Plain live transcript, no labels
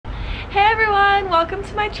Hey everyone, welcome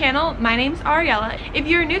to my channel. My name's Ariella. If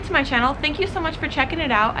you're new to my channel, thank you so much for checking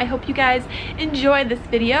it out. I hope you guys enjoy this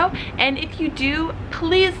video, and if you do,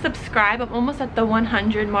 please subscribe. I'm almost at the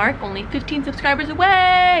 100 mark, only 15 subscribers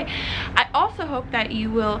away. I also hope that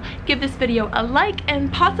you will give this video a like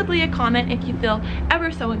and possibly a comment if you feel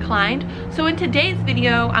ever so inclined. So in today's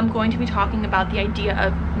video, I'm going to be talking about the idea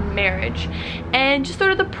of marriage and just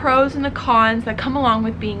sort of the pros and the cons that come along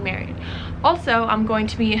with being married. Also, I'm going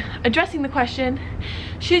to be addressing the question,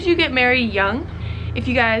 should you get married young? If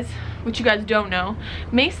you guys, which you guys don't know,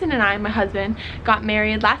 Mason and I, my husband, got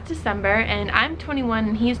married last December, and I'm 21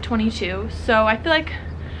 and he's 22, so I feel like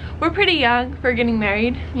we're pretty young for getting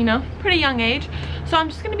married, you know, pretty young age. So I'm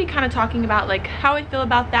just going to be kind of talking about like how I feel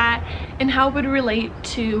about that and how it would relate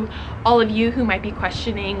to all of you who might be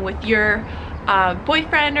questioning with your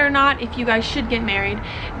boyfriend or not if you guys should get married.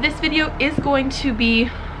 This video is going to be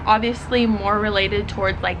obviously more related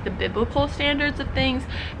towards like the biblical standards of things,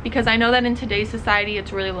 because I know that in today's society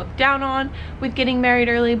it's really looked down on with getting married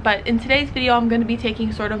early, but in today's video I'm going to be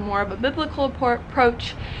taking sort of more of a biblical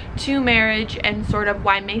approach to marriage and sort of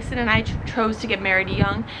why Mason and I chose to get married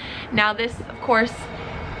young. Now this of course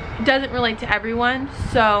doesn't relate to everyone,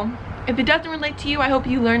 so if it doesn't relate to you, I hope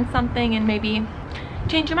you learned something and maybe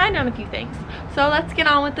change your mind on a few things. So let's get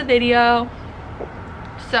on with the video.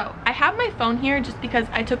 So I have my phone here just because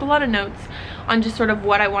I took a lot of notes on just sort of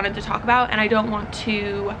what I wanted to talk about, and I don't want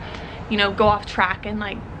to, you know, go off track and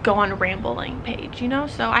like go on a rambling page, you know.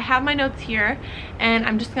 So I have my notes here, and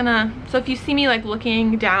I'm just gonna, so if you see me like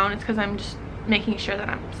looking down, it's because I'm just making sure that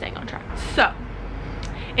I'm staying on track. So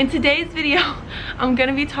in today's video, I'm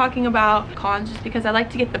gonna be talking about cons just because I like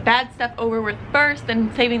to get the bad stuff over with first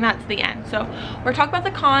and saving that to the end. So we're talking about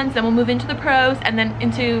the cons, then we'll move into the pros, and then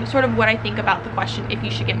into sort of what I think about the question if you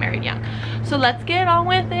should get married young. So let's get on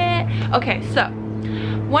with it. Okay, so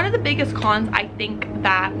one of the biggest cons I think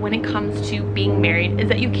that when it comes to being married is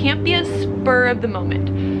that you can't be a spur of the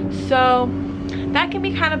moment. So that can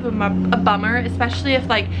be kind of a bummer, especially if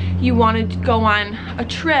like you want to go on a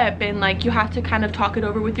trip and like you have to kind of talk it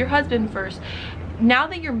over with your husband first. Now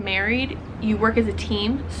that you're married, you work as a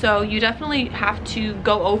team, so you definitely have to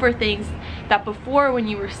go over things that before when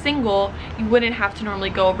you were single you wouldn't have to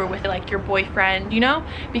normally go over with like your boyfriend, you know,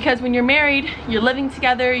 because when you're married you're living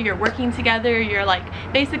together, you're working together, you're like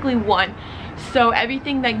basically one. So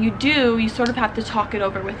everything that you do, you sort of have to talk it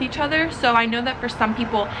over with each other. So I know that for some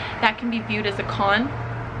people that can be viewed as a con.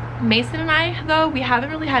 Mason and I, though, we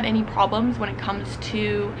haven't really had any problems when it comes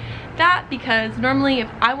to that, because normally if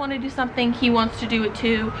I want to do something, he wants to do it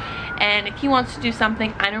too, and if he wants to do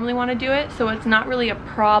something, I normally want to do it. So it's not really a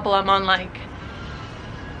problem on like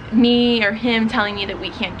me or him telling me that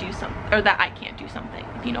we can't do something or that I can't do something,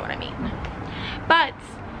 if you know what I mean. But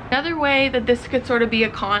another way that this could sort of be a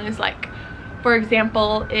con is like, for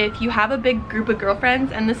example, if you have a big group of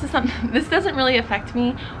girlfriends, and this is something, this doesn't really affect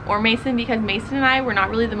me or Mason, because Mason and I, we're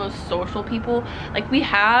not really the most social people. Like we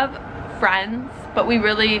have friends, but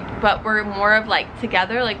we're more of like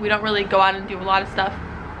together. Like we don't really go out and do a lot of stuff,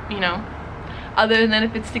 you know, other than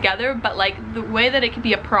if it's together. But like the way that it could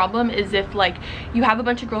be a problem is if like you have a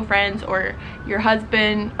bunch of girlfriends, or your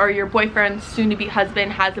husband or your boyfriend's soon-to-be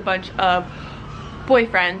husband has a bunch of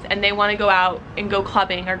boyfriends and they want to go out and go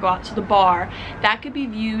clubbing or go out to the bar. That could be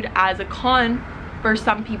viewed as a con for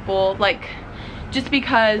some people, like just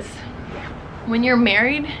because when you're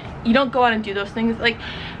married you don't go out and do those things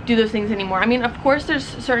anymore. I mean, of course there's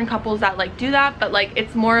certain couples that like do that, but like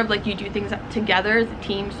it's more of like you do things together as a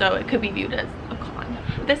team, so it could be viewed as a con.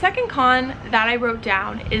 The second con that I wrote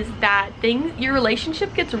down is that your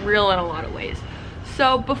relationship gets real in a lot of ways.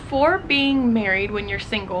 So before being married, when you're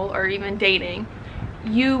single or even dating,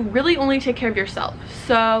 you really only take care of yourself.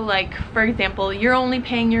 So like for example, you're only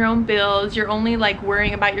paying your own bills, you're only like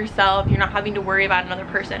worrying about yourself, you're not having to worry about another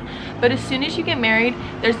person. But as soon as you get married,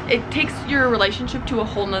 it takes your relationship to a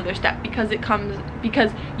whole nother step, because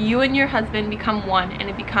you and your husband become one, and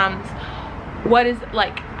it becomes what is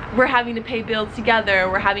like, we're having to pay bills together,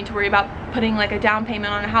 we're having to worry about putting like a down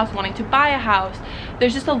payment on a house, wanting to buy a house.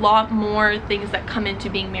 There's just a lot more things that come into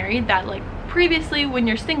being married that like previously when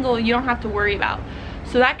you're single you don't have to worry about.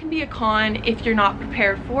 So that can be a con if you're not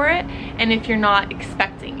prepared for it and if you're not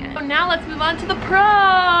expecting it. So now let's move on to the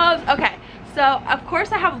pros. Okay, so of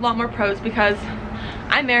course I have a lot more pros because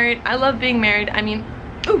I'm married. I love being married. I mean,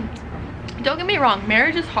 ooh, don't get me wrong,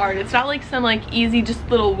 marriage is hard. It's not like some like easy just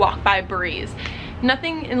little walk by breeze.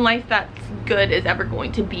 Nothing in life that's good is ever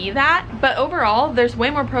going to be that, but overall there's way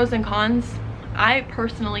more pros than cons, I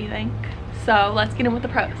personally think. So let's get in with the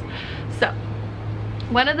pros. So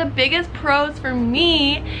one of the biggest pros for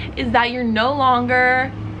me is that you're no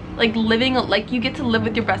longer like living, like you get to live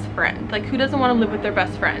with your best friend. Like who doesn't want to live with their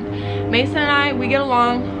best friend? Mason and I, we get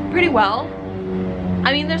along pretty well.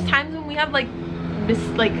 I mean, there's times when we have like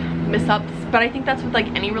miss-ups, but I think that's with like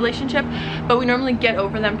any relationship, but we normally get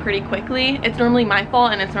over them pretty quickly. It's normally my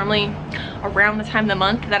fault, and it's normally around the time of the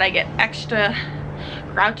month that I get extra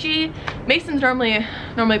grouchy. Mason's normally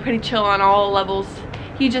pretty chill on all levels.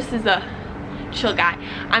 He just is a chill guy.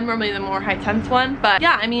 I'm normally the more high tense one, but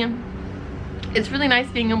yeah, I mean, it's really nice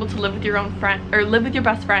being able to live with your own friend, or live with your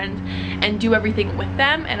best friend and do everything with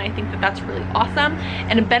them, and I think that that's really awesome.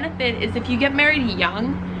 And a benefit is if you get married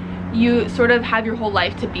young, you sort of have your whole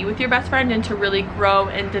life to be with your best friend and to really grow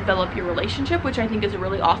and develop your relationship, which I think is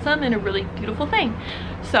really awesome and a really beautiful thing.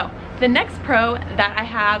 So the next pro that I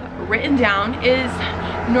have written down is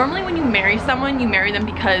normally when you marry someone, you marry them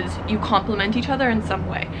because you complement each other in some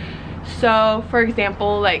way. So for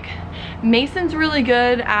example, like Mason's really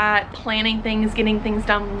good at planning things, getting things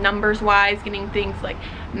done numbers wise, getting things like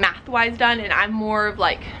math wise done, and I'm more of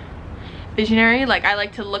like visionary. Like I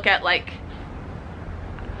like to look at like,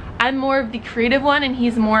 I'm more of the creative one and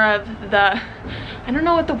he's more of the, I don't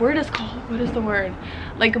know what the word is called. What is the word?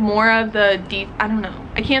 Like more of the deep, I don't know.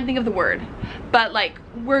 I can't think of the word. But like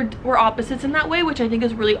we're opposites in that way, which I think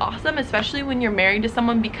is really awesome, especially when you're married to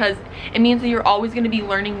someone, because it means that you're always going to be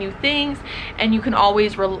learning new things, and you can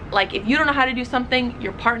always like if you don't know how to do something,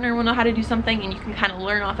 your partner will know how to do something, and you can kind of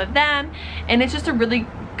learn off of them. And it's just a really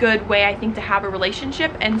good way, I think, to have a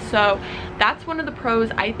relationship. And so that's one of the pros,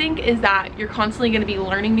 I think, is that you're constantly going to be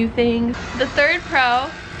learning new things. The third pro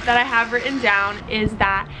that I have written down is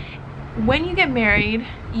that when you get married,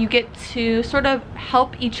 you get to sort of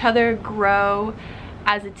help each other grow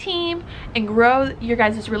as a team and grow your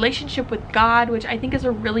guys' relationship with God, which I think is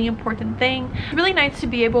a really important thing. It's really nice to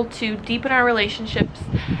be able to deepen our relationships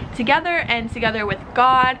together and together with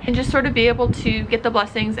God, and just sort of be able to get the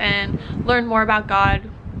blessings and learn more about God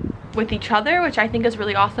with each other, which I think is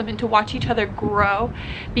really awesome, and to watch each other grow,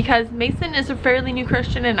 because Mason is a fairly new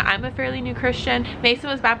Christian and I'm a fairly new Christian. Mason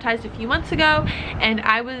was baptized a few months ago and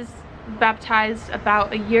I was baptized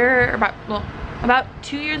about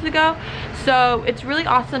 2 years ago. So it's really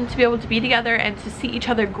awesome to be able to be together and to see each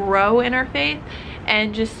other grow in our faith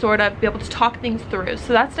and just sort of be able to talk things through.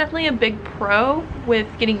 So that's definitely a big pro with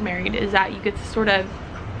getting married, is that you get to sort of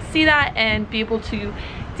see that and be able to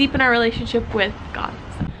deepen our relationship with God.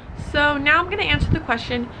 So now I'm going to answer the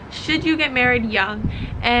question, should you get married young,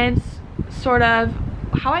 and sort of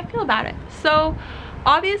how I feel about it. So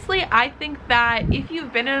obviously I think that if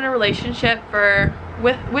you've been in a relationship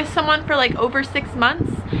with someone for like over 6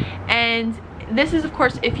 months, and this is of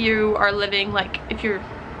course if you are living, like if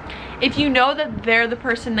you know that they're the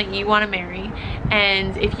person that you want to marry,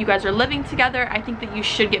 and if you guys are living together, I think that you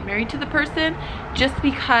should get married to the person, just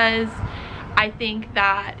because I think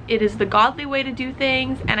that it is the godly way to do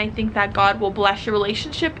things, and I think that God will bless your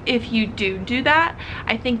relationship if you do that.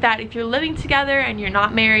 I think that if you're living together and you're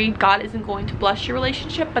not married, God isn't going to bless your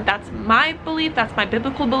relationship, but that's my belief, that's my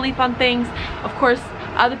biblical belief on things. Of course,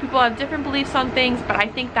 other people have different beliefs on things, but I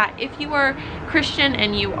think that if you are Christian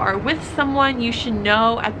and you are with someone, you should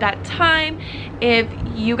know at that time if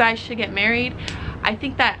you guys should get married. I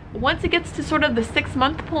think that once it gets to sort of the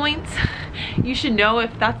 6-month point, you should know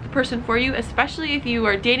if that's the person for you, especially if you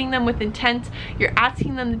are dating them with intent. You're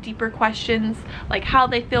asking them the deeper questions, like how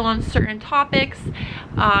they feel on certain topics.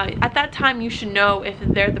 At that time, you should know if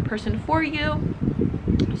they're the person for you.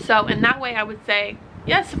 So in that way, I would say,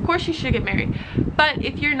 yes, of course you should get married. But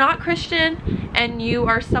if you're not Christian and you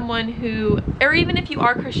are someone who, or even if you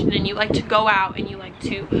are Christian and you like to go out and you like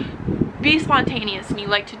to be spontaneous and you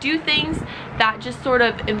like to do things that just sort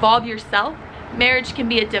of involve yourself, marriage can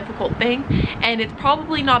be a difficult thing, and it's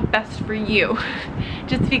probably not best for you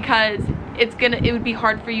just because it would be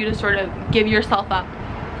hard for you to sort of give yourself up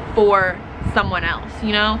for someone else,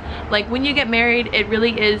 you know? Like when you get married, it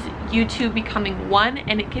really is you two becoming one,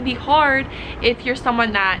 and it can be hard if you're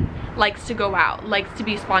someone that likes to go out, likes to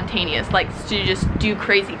be spontaneous, likes to just do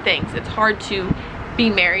crazy things. It's hard to be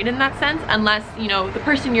married in that sense, unless, you know, the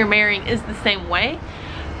person you're marrying is the same way.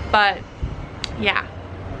 But yeah,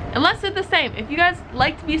 unless they're the same. If you guys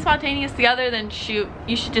like to be spontaneous together, then shoot,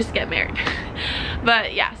 you should just get married.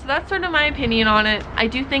 But yeah, so that's sort of my opinion on it. I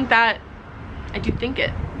do think it.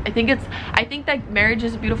 I think that marriage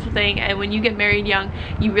is a beautiful thing, and when you get married young,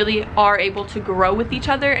 you really are able to grow with each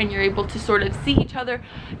other, and you're able to sort of see each other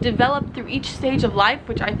develop through each stage of life,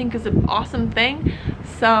 which I think is an awesome thing.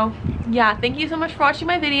 So yeah, thank you so much for watching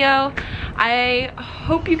my video. I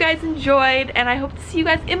hope you guys enjoyed, and I hope to see you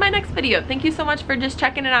guys in my next video. Thank you so much for just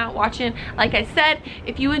checking it out, watching. Like I said,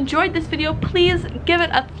 if you enjoyed this video, please give it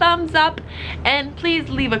a thumbs up, and please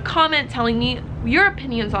leave a comment telling me your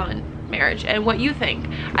opinions on marriage and what you think.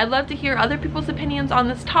 I'd love to hear other people's opinions on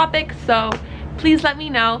this topic, so please let me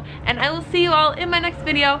know, and I will see you all in my next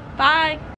video. Bye.